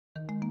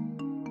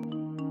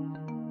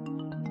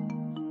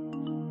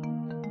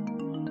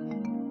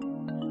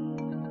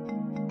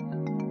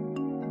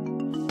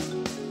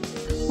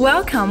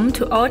Welcome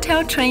to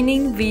Autel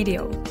training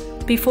video.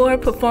 Before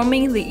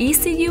performing the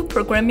ECU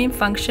programming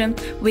function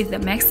with the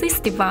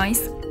MAXIS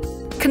device,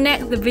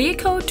 connect the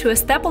vehicle to a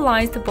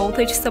stabilized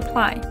voltage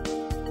supply.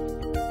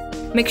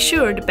 Make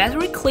sure the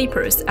battery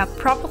clippers are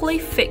properly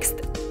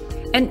fixed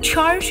and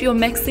charge your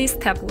MAXIS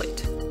tablet.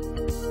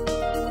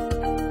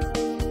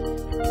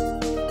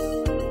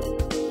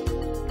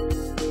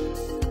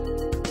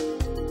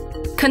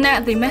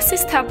 Connect the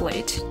MAXIS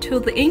tablet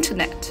to the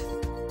internet.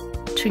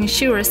 To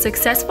ensure a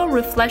successful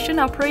reflection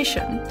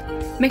operation,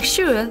 make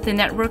sure the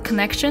network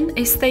connection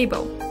is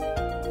stable.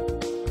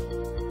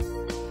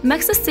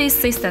 MAXIS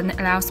system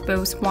allows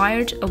both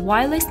wired or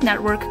wireless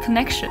network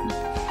connection,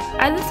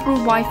 either through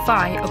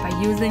Wi-Fi or by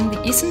using the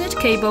Ethernet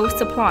cable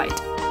supplied.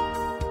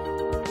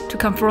 To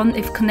confirm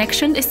if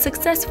connection is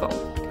successful,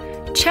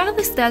 check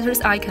the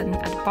status icon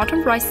at the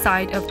bottom right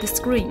side of the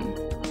screen.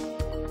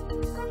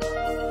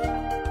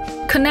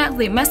 Connect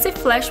the MAXIS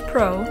Flash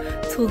Pro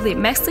to the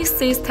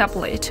MAXIS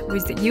tablet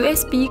with the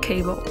USB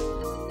cable.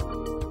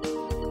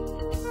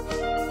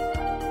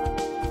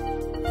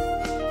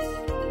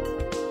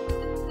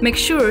 Make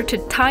sure to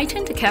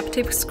tighten the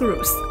captive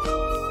screws,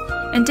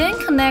 and then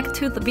connect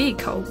to the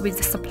vehicle with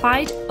the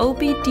supplied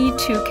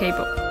OBD2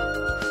 cable.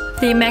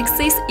 The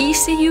MAXIS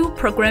ECU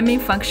programming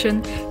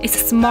function is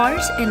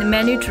smart and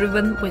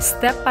menu-driven with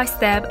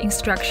step-by-step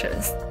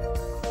instructions.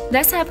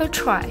 Let's have a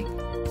try.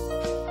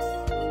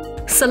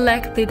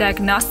 Select the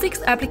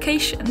Diagnostics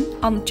application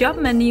on the job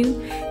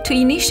menu to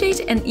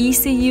initiate an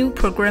ECU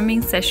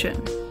programming session.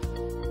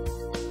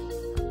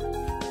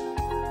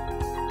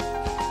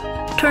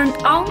 Turn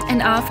on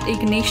and off the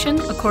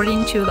ignition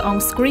according to the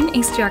on-screen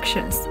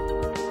instructions.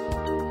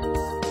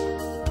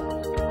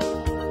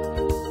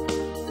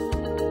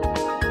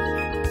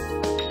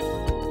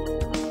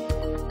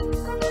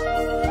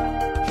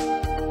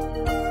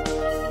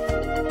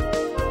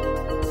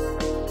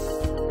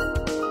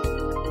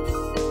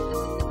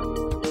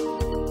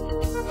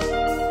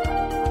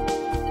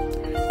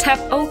 Tap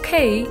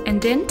OK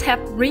and then tap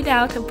Read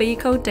out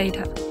vehicle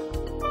data.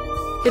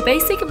 The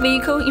basic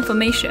vehicle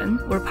information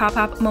will pop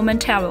up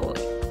momentarily.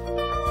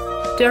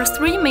 There are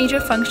three major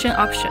function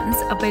options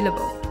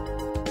available.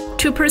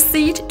 To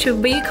proceed to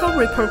vehicle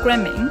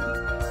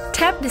reprogramming,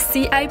 tap the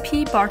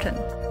CIP button.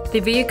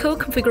 The vehicle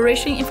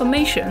configuration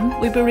information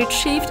will be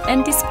retrieved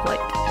and displayed.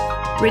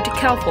 Read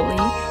carefully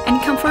and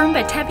confirm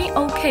by tapping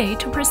OK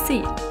to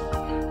proceed,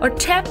 or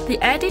tap the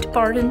Edit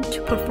button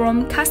to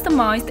perform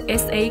customized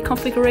SA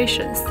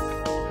configurations.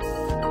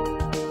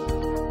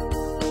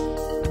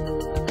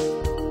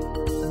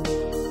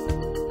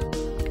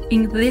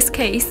 In this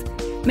case,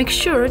 make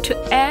sure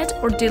to add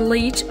or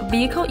delete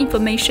vehicle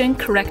information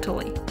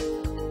correctly.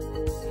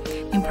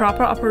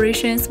 Improper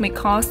operations may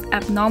cause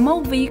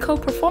abnormal vehicle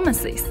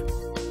performances.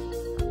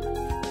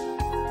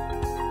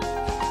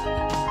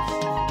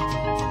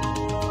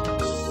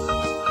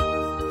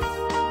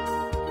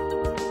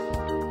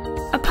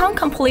 Upon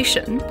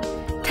completion,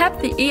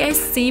 tap the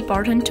ESC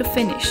button to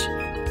finish.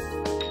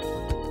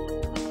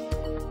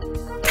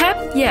 Tap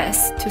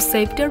Yes to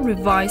save the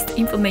revised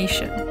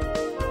information.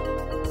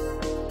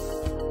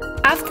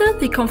 After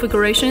the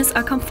configurations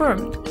are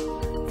confirmed,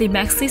 the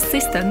MAXIS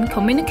system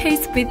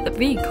communicates with the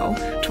vehicle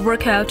to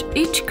work out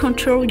each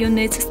control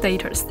unit's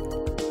status.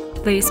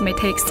 This may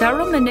take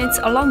several minutes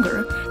or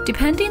longer,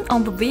 depending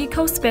on the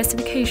vehicle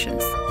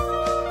specifications.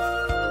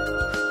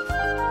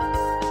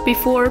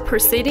 Before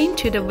proceeding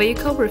to the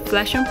vehicle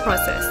reflection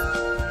process,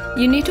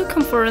 you need to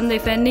confirm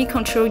if any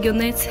control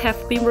units have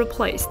been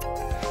replaced.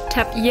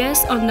 Tap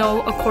Yes or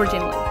No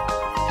accordingly.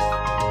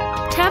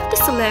 Tap to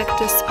select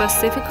the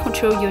specific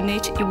control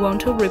unit you want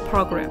to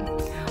reprogram,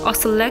 or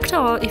select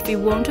All if you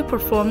want to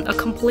perform a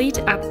complete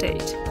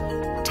update.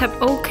 Tap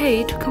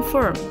OK to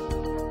confirm.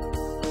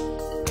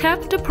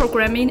 Tap the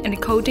Programming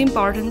and Coding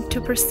button to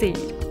proceed.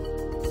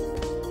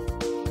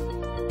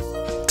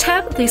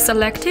 Tap the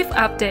Selective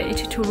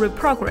Update to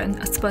reprogram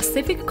a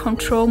specific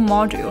control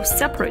module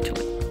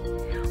separately,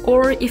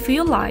 or if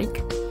you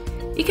like,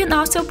 you can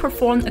also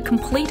perform a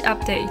complete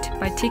update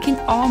by ticking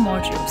all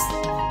modules.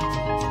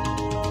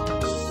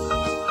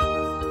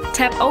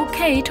 Tap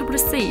OK to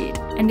proceed,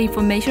 and the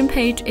information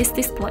page is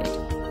displayed.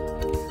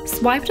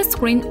 Swipe the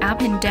screen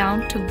up and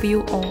down to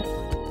view all.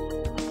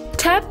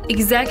 Tap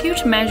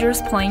Execute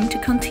Measures Plan to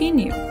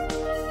continue.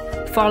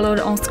 Follow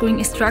the on-screen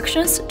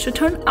instructions to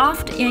turn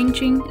off the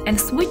engine and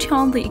switch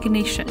on the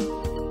ignition.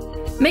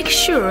 Make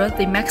sure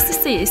the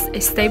MAXIS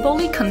is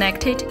stably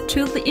connected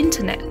to the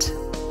internet.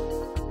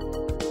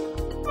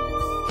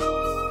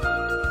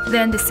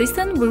 Then the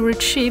system will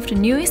retrieve the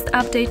newest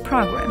update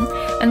program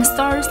and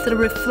starts the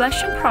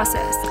reflection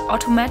process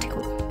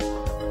automatically.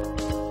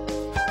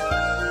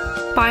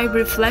 By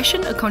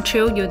reflection a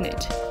control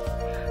unit,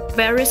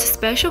 various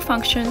special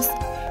functions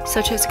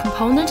such as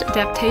component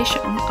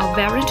adaptation or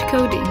variant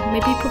coding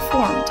may be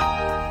performed,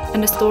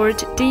 and the stored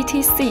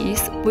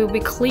DTCs will be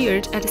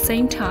cleared at the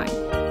same time.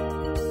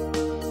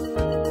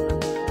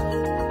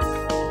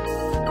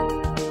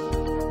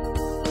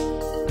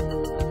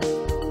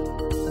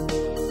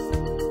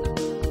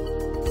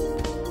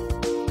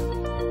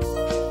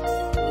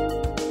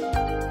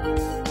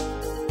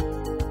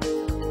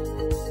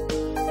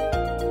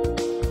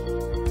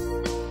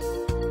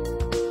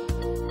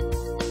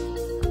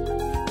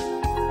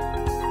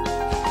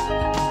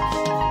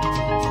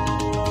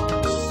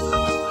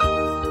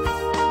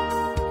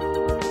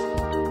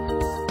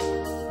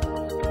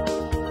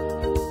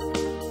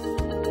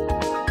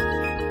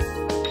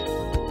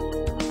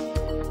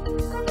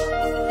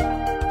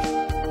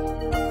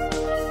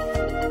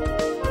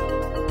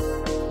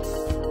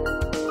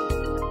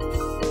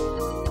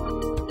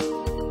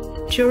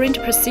 During the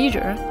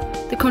procedure,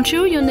 the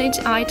control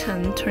unit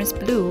icon turns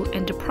blue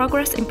and the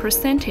progress in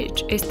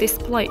percentage is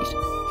displayed.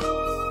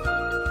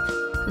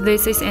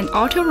 This is an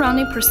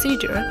auto-running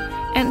procedure,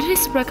 and it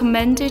is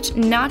recommended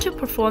not to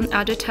perform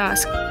other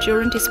tasks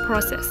during this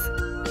process.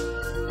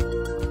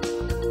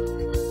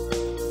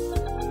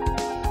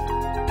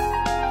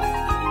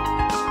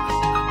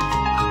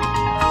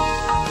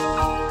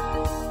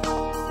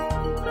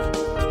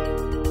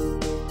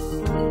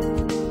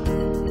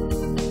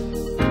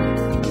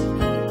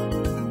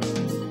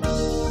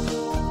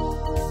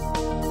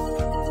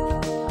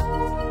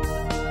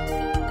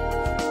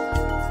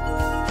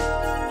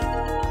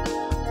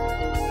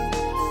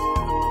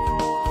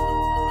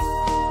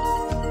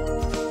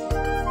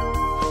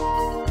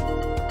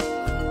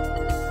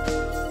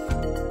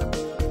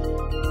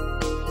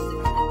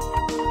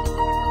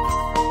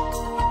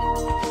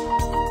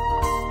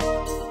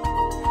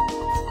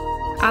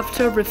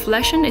 After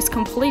reflection is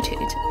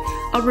completed,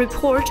 a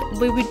report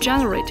will be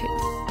generated.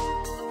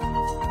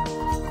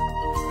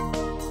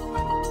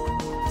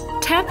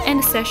 Tap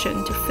End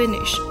Session to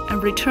finish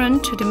and return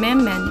to the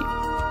main menu.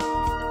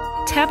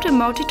 Tap the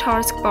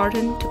Multitask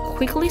button to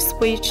quickly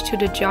switch to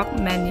the Job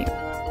menu.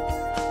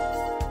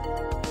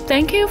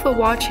 Thank you for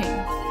watching.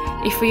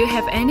 If you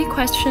have any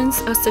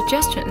questions or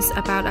suggestions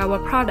about our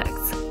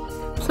products,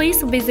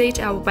 please visit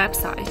our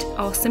website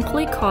or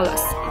simply call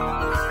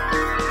us.